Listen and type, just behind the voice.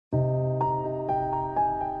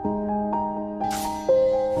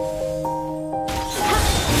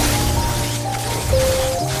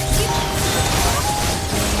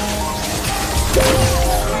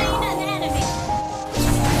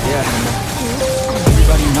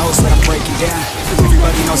Everybody knows that I'm breaking down.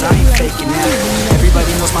 Everybody knows I ain't faking now.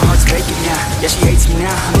 Everybody knows my heart's vacant now. Yeah, she hates me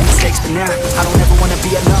now, I made mistakes, but now I don't ever wanna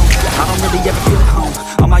be alone. I don't really ever feel at home.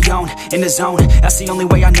 On my own, in the zone, that's the only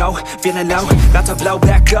way I know. Feeling low, about to blow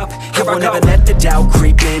back up. Here I won't ever let the doubt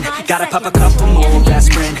creep in. Gotta pop a couple more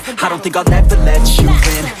aspirin. I don't think I'll ever let you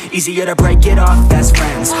in. Easier to break it off best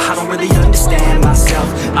friends. I don't really understand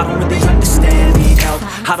myself. I don't really understand, need help.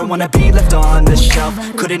 I don't wanna be left on the shelf.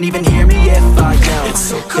 Couldn't even hear me if I yelled. It's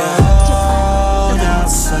so cold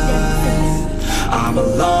outside, I'm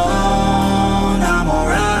alone, I'm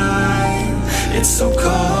alright. It's so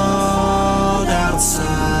cold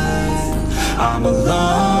outside, I'm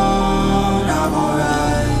alone, I'm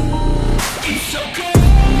alright. It's so cold.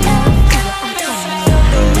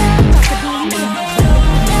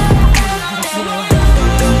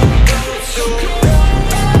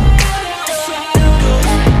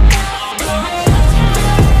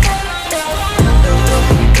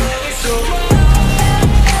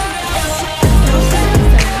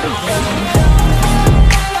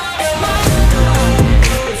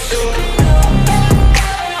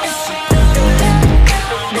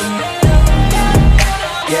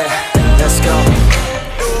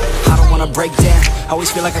 Break down, always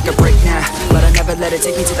feel like I could break now, but I never let it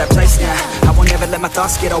take me to that place now. I won't ever let my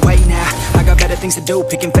thoughts get away now. I got better things to do,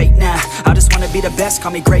 picking fate now. I just wanna be the best,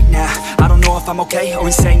 call me great now. I don't know if I'm okay or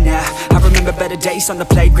insane now. I remember better days on the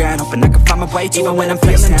playground, hoping I can find my way to even when I'm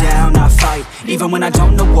feeling down, I fight, even when I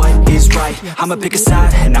don't know what is right. I'ma pick a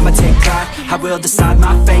side, and I'ma take pride. I will decide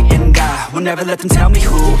my fate, and I will never let them tell me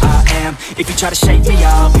who I am. If you try to shake me,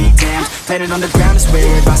 I'll be damned. Planet on the ground is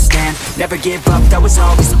where I stand. Never give up, that was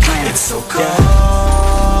always the plan. It's so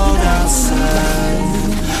cold outside,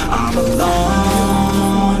 I'm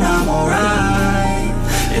alone, I'm alright.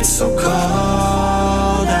 It's so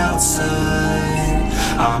cold outside,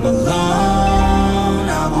 I'm alone,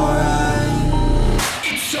 I'm alright.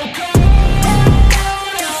 It's so cold.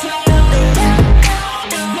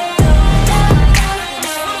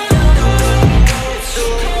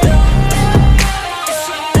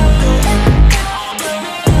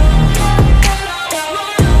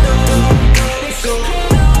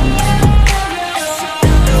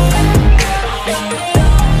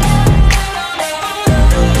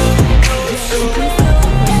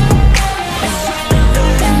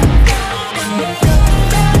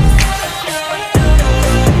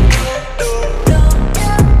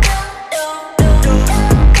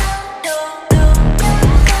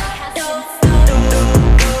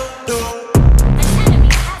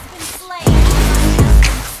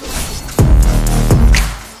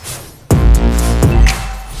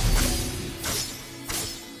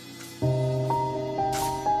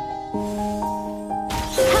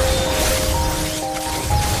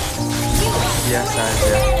 Biasa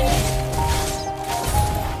aja.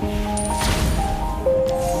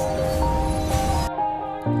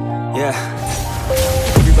 Yeah,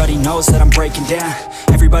 everybody knows that I'm breaking down.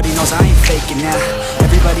 Everybody knows I ain't faking now.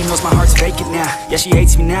 Everybody knows my heart's vacant now. Yeah, she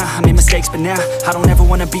hates me now, I made mistakes, but now I don't ever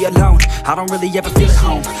wanna be alone. I don't really ever feel at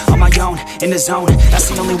home. On my own, in the zone, that's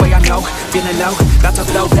the only way I know. Feeling low, about to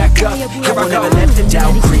blow back up. Here I never let the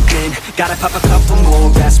doubt creep in. Gotta pop a couple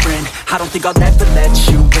more aspirin. I don't think I'll ever let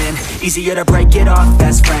you in. Easier to break it off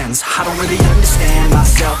best friends. I don't really understand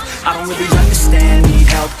myself. I don't really understand, need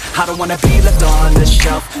help. I don't wanna be left on the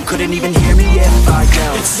shelf. Couldn't even hear me if I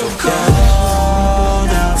yelled. It's so cold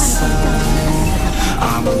outside,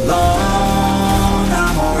 I'm alone,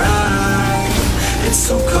 I'm alright. It's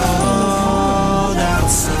so cold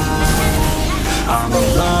outside, I'm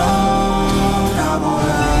alone, I'm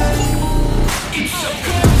alright. It's so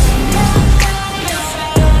cold.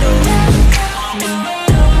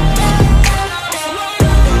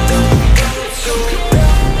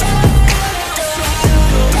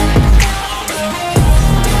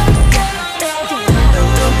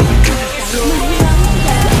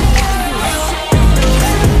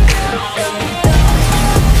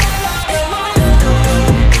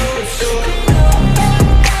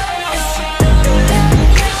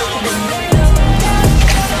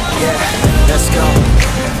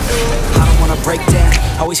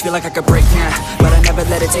 Always feel like I could break now, but I never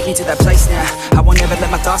let it take me to that place now. I won't ever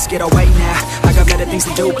let my thoughts get away now. I got better things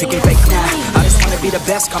to do, picking fake now. I just wanna be the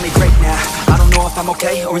best, call me great now. I don't know if I'm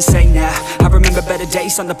okay or insane now. I remember better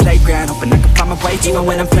days on the playground, hoping I can find my way to even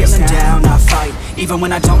when I'm feeling down, I fight, even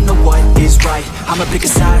when I don't know what is right. I'ma pick a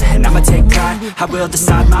side, and I'ma take pride. I will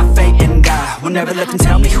decide my fate, and I will never let them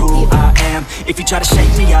tell me who I am. If you try to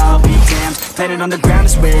shake me, I'll be damned. Planet on the ground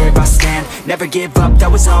is where I stand. Never give up,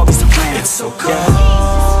 that was always the plan. It's so cold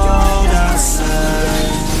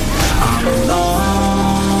outside, I'm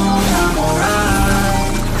alone, I'm alright.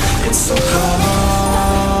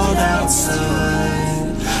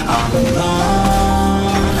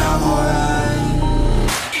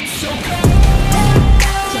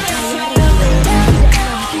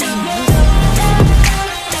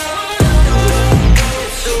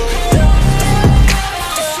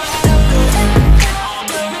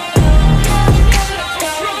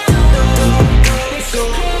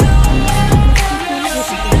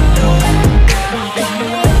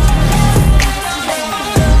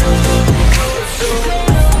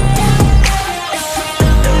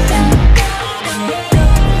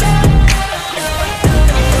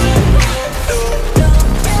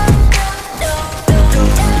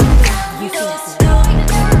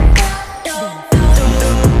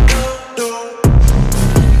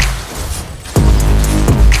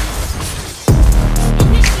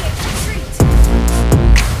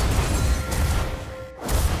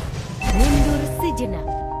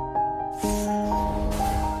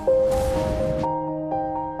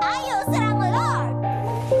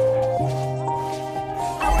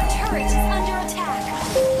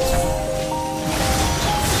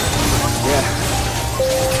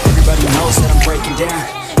 breaking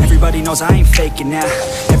down. Everybody knows I ain't faking now.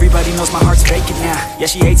 Everybody knows my heart's vacant now. Yeah,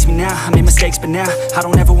 she hates me now, I made mistakes but now I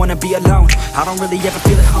don't ever wanna be alone. I don't really ever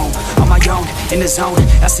feel at home. On my own, in the zone,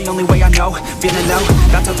 that's the only way I know. Feeling low,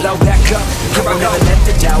 about to blow back up. Here I never let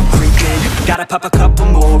the doubt creep in. Gotta pop a couple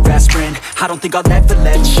more aspirin. I don't think I'll ever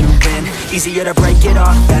let you in. Easier to break it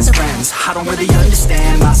off best friends. I don't really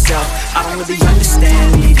understand myself. I don't really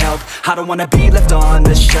understand, need help. I don't wanna be left on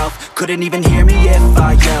the shelf. Couldn't even hear me if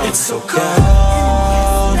I yelled. It's so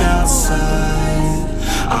cold outside,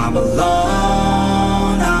 I'm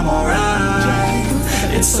alone, I'm alright.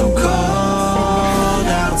 It's so cold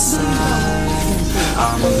outside,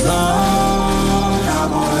 I'm alone,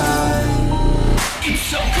 I'm alright. It's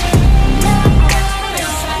so cold.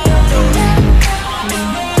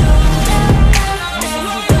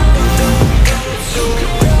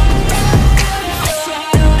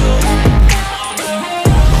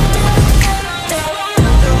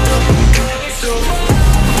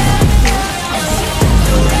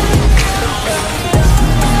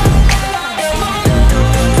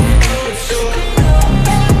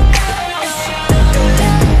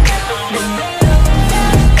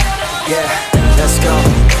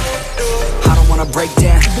 Break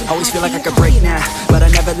down, always feel like I could break now, but I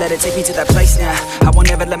never let it take me to that place now. I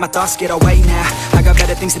won't ever let my thoughts get away now. I got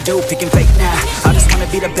better things to do, picking fake now. I just wanna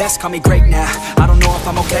be the best, call me great now. I don't know if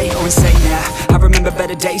I'm okay or insane now. I remember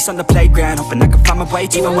better days on the playground, hoping I can find my way.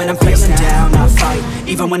 Even when I'm feeling down, I fight.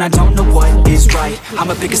 Even when I don't know what is right,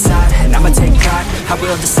 I'ma pick a side and I'ma take pride. I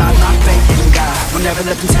will decide my fate and die. Will never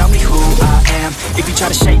let them tell me who I am. If you try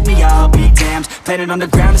to shake me, I'll be damned. Planet on the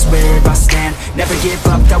ground is where I stand. Never give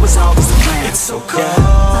up, that was always the plan. It's so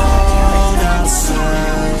cold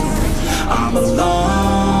outside, I'm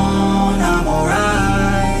alone, I'm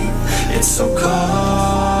alright. It's so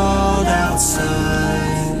cold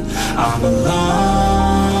outside, I'm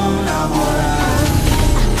alone, I'm alright.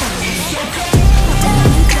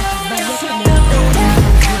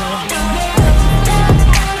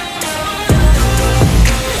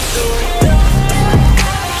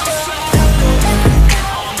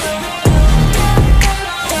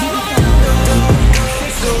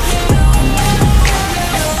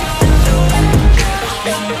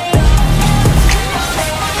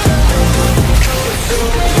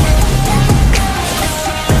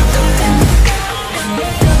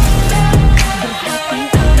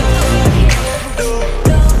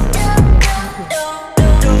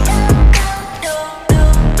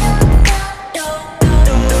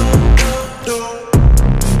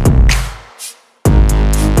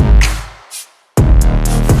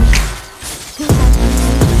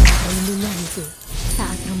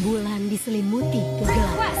 Diselimuti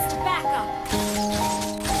kegelapan.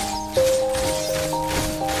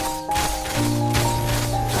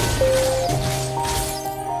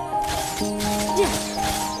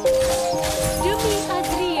 Demi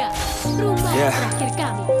Adria, rumah terakhir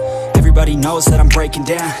kami. Everybody knows that I'm breaking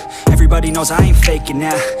down. Everybody knows I ain't faking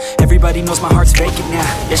now. Everybody knows my heart's vacant now.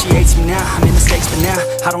 Yeah, she hates me now, I made mistakes but now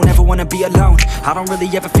I don't ever wanna be alone. I don't really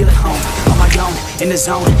ever feel at home. On my own, in the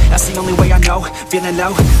zone, that's the only way I know. Feeling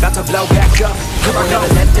low, about to blow back up. Here I never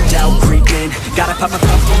let the doubt creep in. Gotta pop a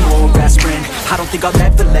couple more aspirin. I don't think I'll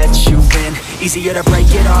ever let you in. Easier to break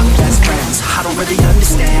it off best friends. I don't really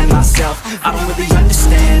understand myself. I don't really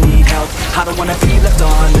understand, need help. I don't wanna be left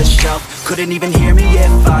on the shelf. Couldn't even hear me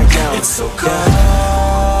if I yelled. It's so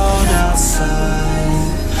cold outside,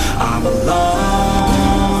 I'm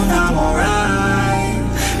alone, I'm alright.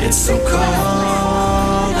 It's so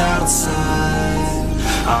cold outside,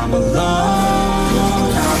 I'm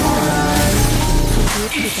alone, I'm alright.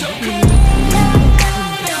 It's so cold.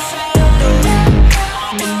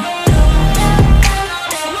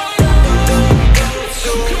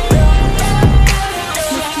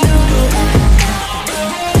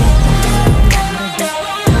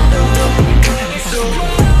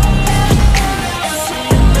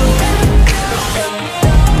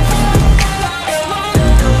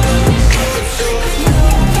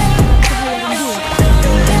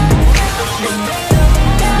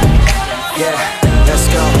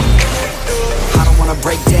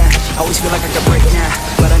 Always feel like I could break now,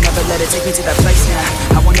 but I never let it take me to that place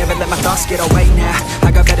now. I won't ever let my thoughts get away now. I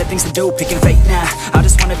got better things to do, picking fate now. I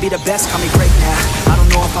just wanna be the best, call me great now. I don't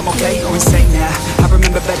know if I'm okay or insane now. I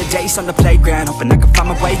remember better days on the playground, hoping I can find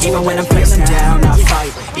my way. Even when I'm feeling down, I fight.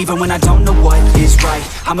 Even when I don't know what is right,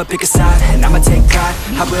 I'ma pick a side and I'ma take pride.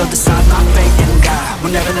 I will decide my fate and die. Will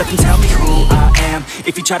never let them tell me who I am.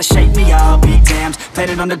 If you try to shake me, I'll be damned.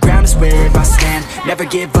 Planet on the ground is where I stand. Never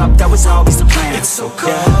give up, that was always the plan. It's so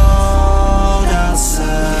cold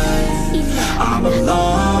outside, I'm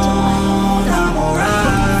alone, I'm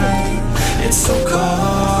alright. It's so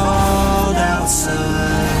cold outside.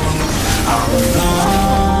 I'm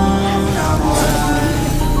alone, I'm alright.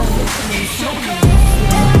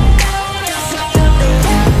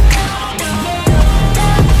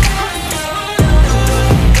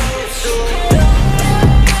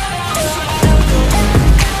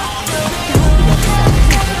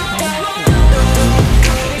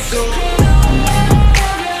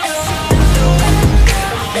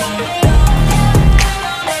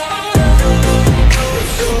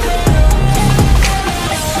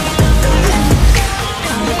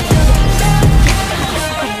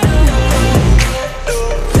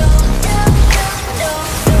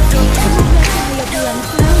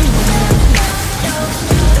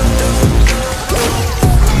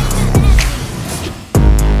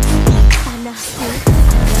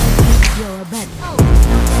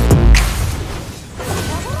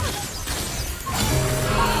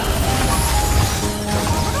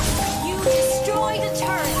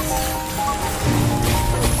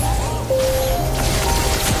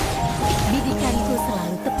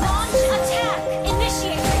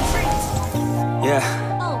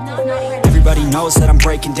 Everybody knows that I'm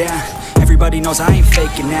breaking down. Everybody knows I ain't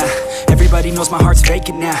faking now. Everybody knows my heart's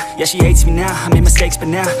vacant now. Yeah, she hates me now, I made mistakes but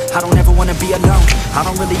now I don't ever wanna be alone. I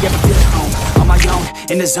don't really ever feel at home. On my own,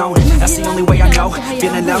 in the zone, that's the only way I know.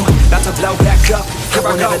 Feeling low, about to blow back up. I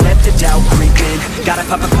won't ever let the doubt creep in. Gotta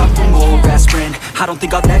pop a couple more aspirin. I don't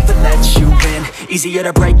think I'll ever let you in. Easier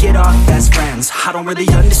to break it off best friends. I don't really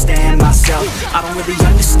understand myself. I don't really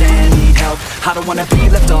understand, need help. I don't wanna be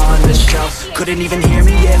left on the shelf. Couldn't even hear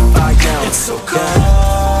me if I yelled. It's so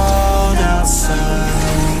cold outside.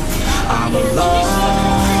 I'm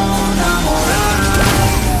alone, I'm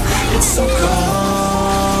alright. It's so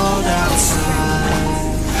cold outside.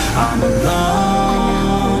 I'm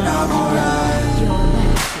alone, I'm alright.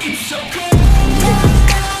 It's so cold.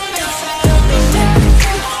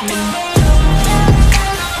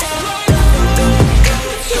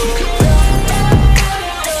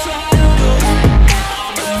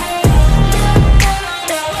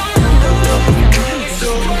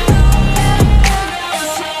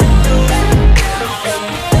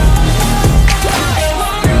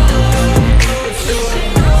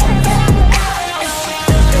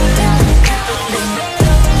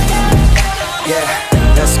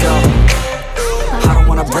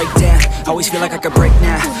 Always feel like I could break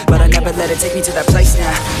now, but I never let it take me to that place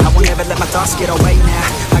now. I won't ever let my thoughts get away now.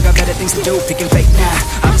 I got better things to do, picking fake now.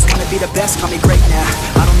 I just wanna be the best, call me great now.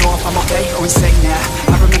 I don't know if I'm okay or insane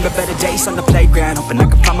now. I remember better days on the playground, hoping I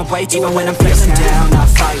could find my way. Even when I'm feeling down, I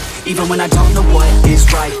fight. Even when I don't know what is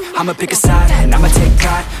right, I'ma pick a side and I'ma take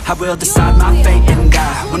pride. I will decide my fate and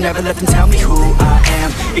I will never let them tell me who I am.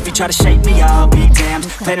 If you try to shape me, I'll be damned.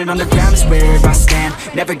 Planet on the ground is where I stand.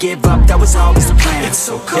 Never give up, that was always the plan. It's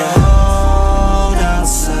so cold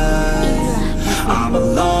outside. I'm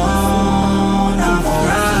alone, I'm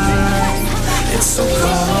alright. It's so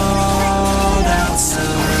cold outside.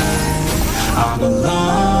 I'm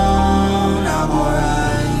alone, I'm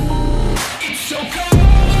alright. It's so cold.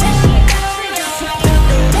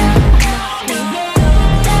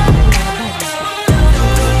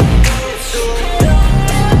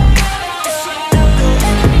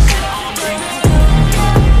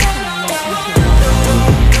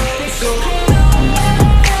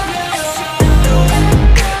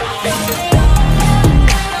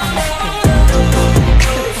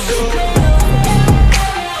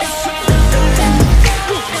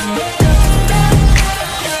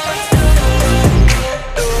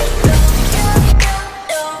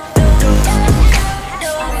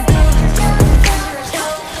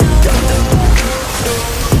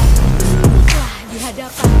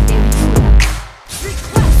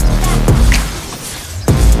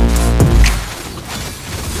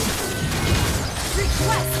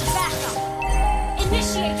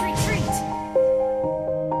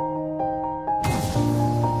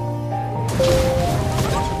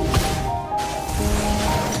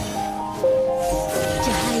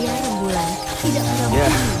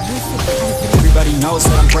 Everybody knows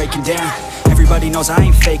that I'm breaking down. Everybody knows I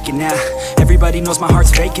ain't faking now. Everybody knows my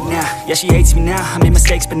heart's vacant now. Yeah, she hates me now, I made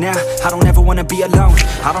mistakes but now I don't ever wanna be alone.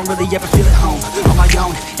 I don't really ever feel at home. On my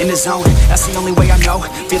own, in the zone, that's the only way I know.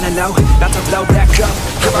 Feeling low, about to blow back up.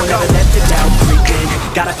 I won't ever let the doubt creep in.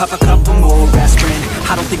 Gotta pop a couple more aspirin.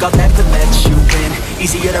 I don't think I'll ever let you in.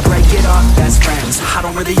 Easier to break it off best friends. I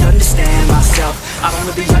don't really understand myself. I don't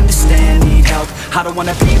really understand, need help. I don't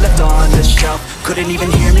wanna be left on the shelf. Couldn't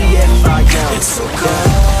even hear me if I yelled. It's so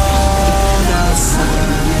cold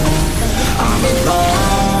outside. I'm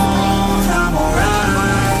alone, I'm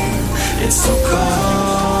alright. It's so cold.